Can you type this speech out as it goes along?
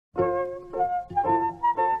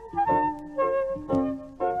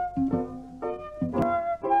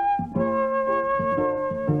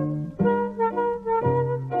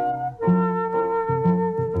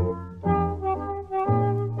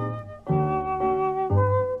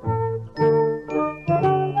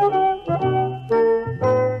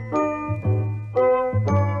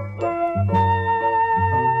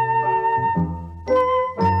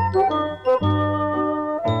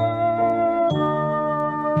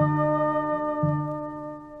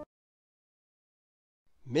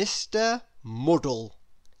Mr. Muddle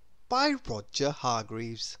by Roger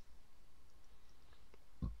Hargreaves.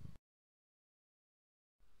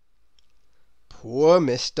 Poor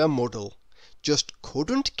Mr. Muddle just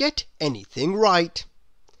couldn't get anything right.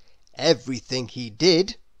 Everything he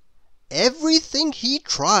did, everything he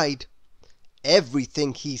tried,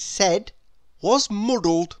 everything he said was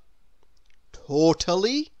muddled.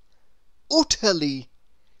 Totally, utterly,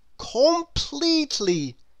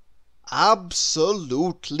 completely,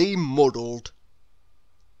 absolutely muddled.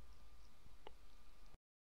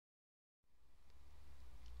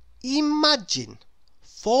 Imagine,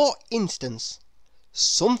 for instance,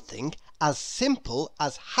 something as simple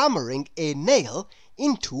as hammering a nail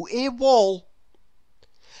into a wall.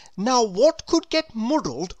 Now, what could get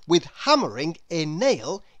muddled with hammering a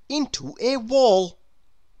nail into a wall?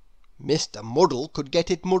 Mr. Muddle could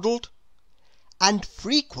get it muddled, and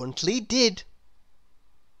frequently did.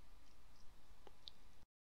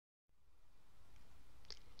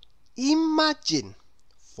 Imagine,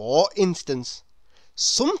 for instance,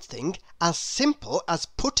 something as simple as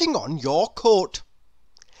putting on your coat.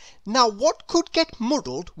 Now, what could get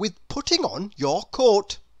muddled with putting on your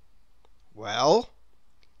coat? Well,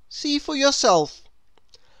 see for yourself.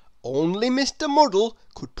 Only Mr. Muddle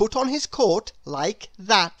could put on his coat like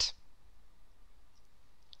that.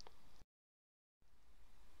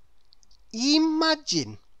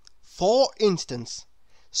 Imagine, for instance,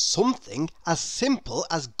 something as simple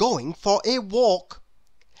as going for a walk.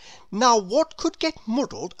 Now, what could get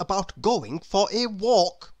muddled about going for a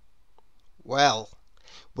walk? Well,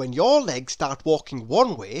 when your legs start walking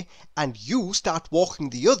one way and you start walking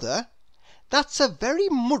the other, that's a very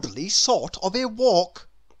muddly sort of a walk.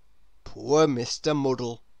 Poor Mr.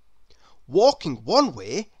 Muddle, walking one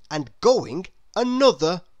way and going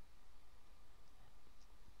another.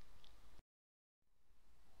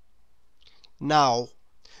 Now,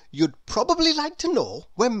 you'd probably like to know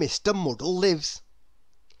where Mr. Muddle lives.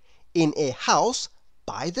 In a house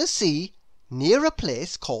by the sea near a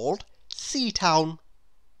place called Seatown.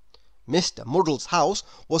 Mr. Muddle's house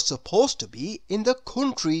was supposed to be in the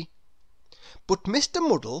country, but Mr.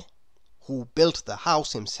 Muddle, who built the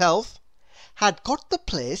house himself, had got the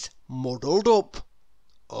place muddled up,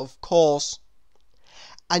 of course.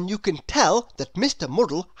 And you can tell that Mr.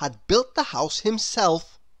 Muddle had built the house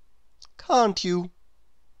himself, can't you?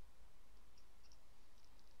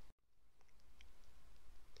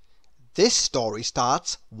 This story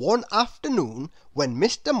starts one afternoon when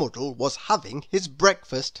Mr. Muddle was having his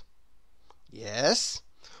breakfast. Yes,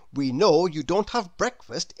 we know you don't have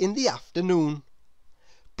breakfast in the afternoon,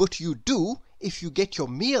 but you do if you get your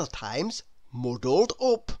meal times muddled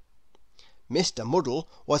up. Mr. Muddle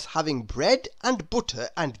was having bread and butter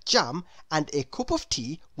and jam and a cup of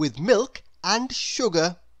tea with milk and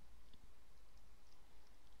sugar.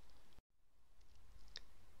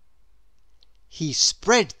 He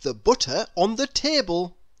spread the butter on the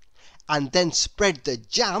table, and then spread the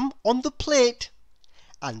jam on the plate,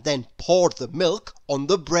 and then poured the milk on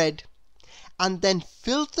the bread, and then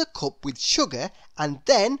filled the cup with sugar, and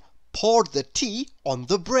then poured the tea on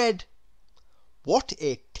the bread. What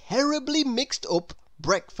a terribly mixed up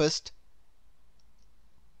breakfast!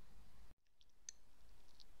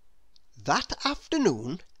 That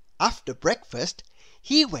afternoon, after breakfast,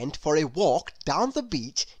 he went for a walk down the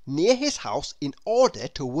beach near his house in order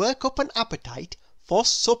to work up an appetite for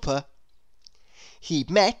supper. He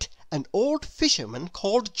met an old fisherman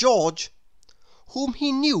called George, whom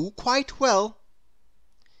he knew quite well.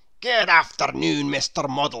 "Good afternoon, Mr.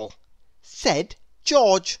 Muddle," said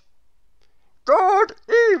George. "Good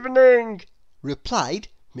evening," replied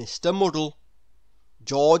Mr. Muddle.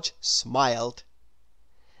 George smiled.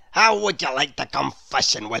 "How would you like to come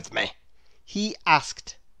fishing with me?" he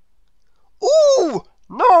asked. "Oh,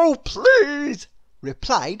 no, please,"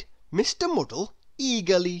 replied Mr. Muddle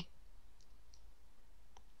eagerly.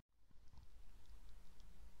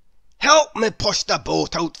 "Help me push the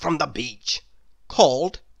boat out from the beach,"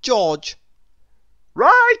 called George.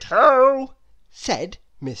 "Right-ho," said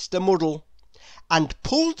Mr. Muddle, and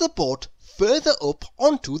pulled the boat further up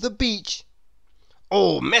onto the beach.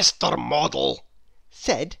 "Oh, Mr. Muddle,"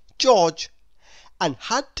 said George, and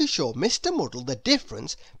had to show Mr. Muddle the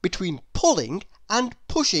difference between pulling and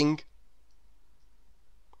pushing.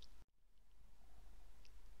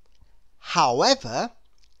 However,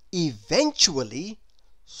 eventually,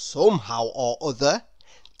 somehow or other,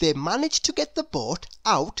 they managed to get the boat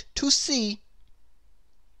out to sea.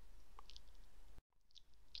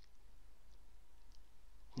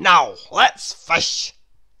 "Now let's fish,"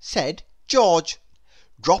 said George,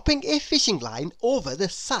 dropping a fishing line over the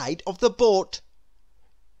side of the boat.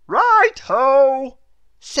 "Right-ho,"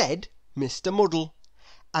 said Mr. Muddle,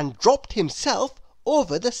 and dropped himself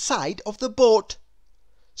over the side of the boat.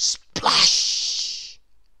 Splash!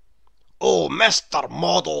 "Oh, Mr.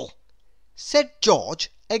 Muddle," said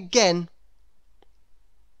George again.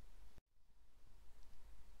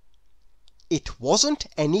 It wasn't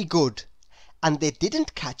any good, and they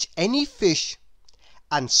didn't catch any fish,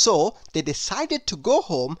 and so they decided to go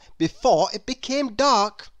home before it became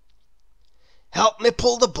dark. "Help me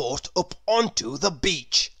pull the boat up onto the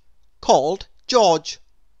beach," called George.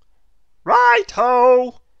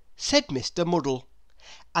 "Right-ho," said Mr. Muddle,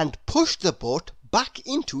 and pushed the boat back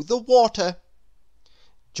into the water.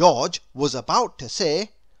 George was about to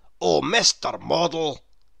say, "Oh, Mr. Muddle,"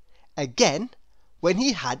 again, when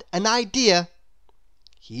he had an idea.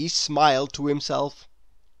 He smiled to himself.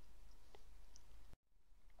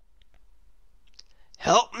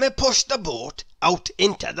 "Help me push the boat out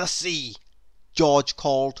into the sea," George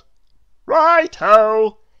called.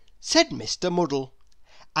 "Right-ho," said Mr. Muddle,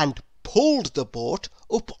 and pulled the boat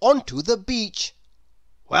up onto the beach.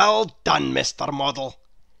 "Well done, Mr. Muddle,"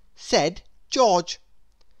 said George.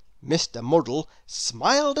 Mr. Muddle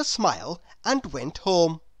smiled a smile and went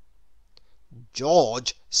home.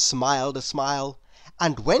 George smiled a smile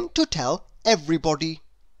and went to tell everybody.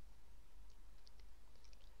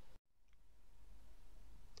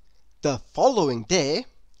 The following day,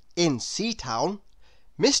 in Seatown,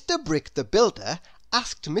 Mr. Brick the builder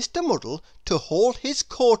asked Mr. Muddle to hold his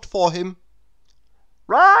coat for him.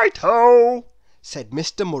 "Right-ho," said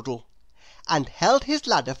Mr. Muddle, and held his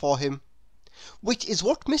ladder for him, which is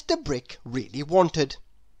what Mr. Brick really wanted.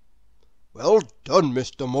 "Well done,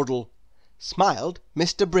 Mr. Muddle," smiled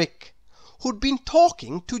Mr. Brick, who'd been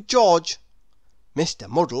talking to George. Mr.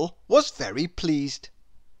 Muddle was very pleased.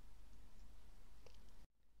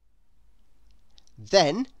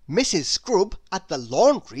 Then Mrs. Scrubb at the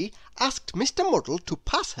laundry asked Mr. Muddle to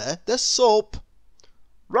pass her the soap.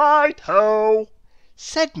 "Right-ho,"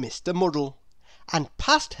 said Mr. Muddle, and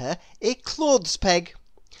passed her a clothes peg,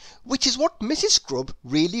 which is what Mrs. Scrubb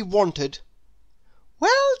really wanted.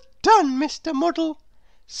 "Well done, Mr. Muddle,"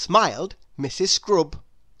 smiled Mrs. Scrubb,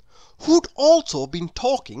 who'd also been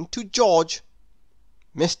talking to George.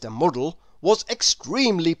 Mr. Muddle was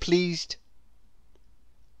extremely pleased.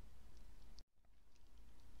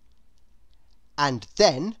 And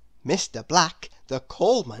then Mr. Black, the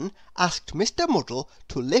coalman, asked Mr. Muddle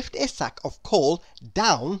to lift a sack of coal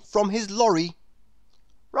down from his lorry.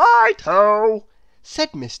 "Right-ho,"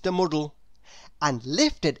 said Mr. Muddle, and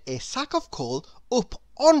lifted a sack of coal up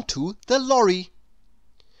onto the lorry,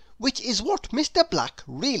 which is what Mr. Black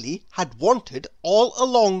really had wanted all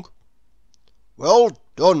along. "Well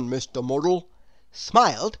done, Mr. Muddle,"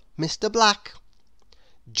 smiled Mr. Black.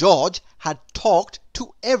 George had talked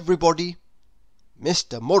to everybody.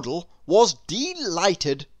 Mr. Muddle was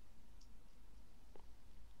delighted.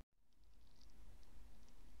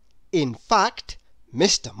 In fact,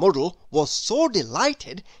 Mr. Muddle was so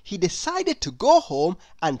delighted he decided to go home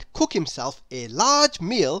and cook himself a large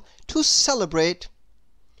meal to celebrate.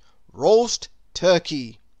 Roast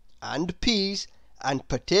turkey, and peas, and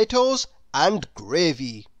potatoes, and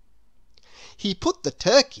gravy. He put the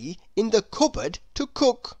turkey in the cupboard to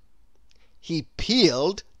cook. He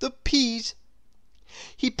peeled the peas.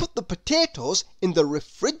 He put the potatoes in the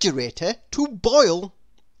refrigerator to boil.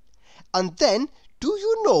 And then, do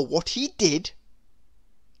you know what he did?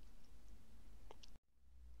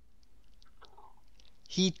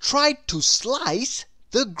 He tried to slice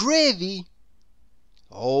the gravy.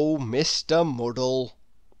 Oh, Mr. Muddle.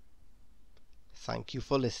 Thank you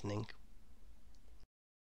for listening.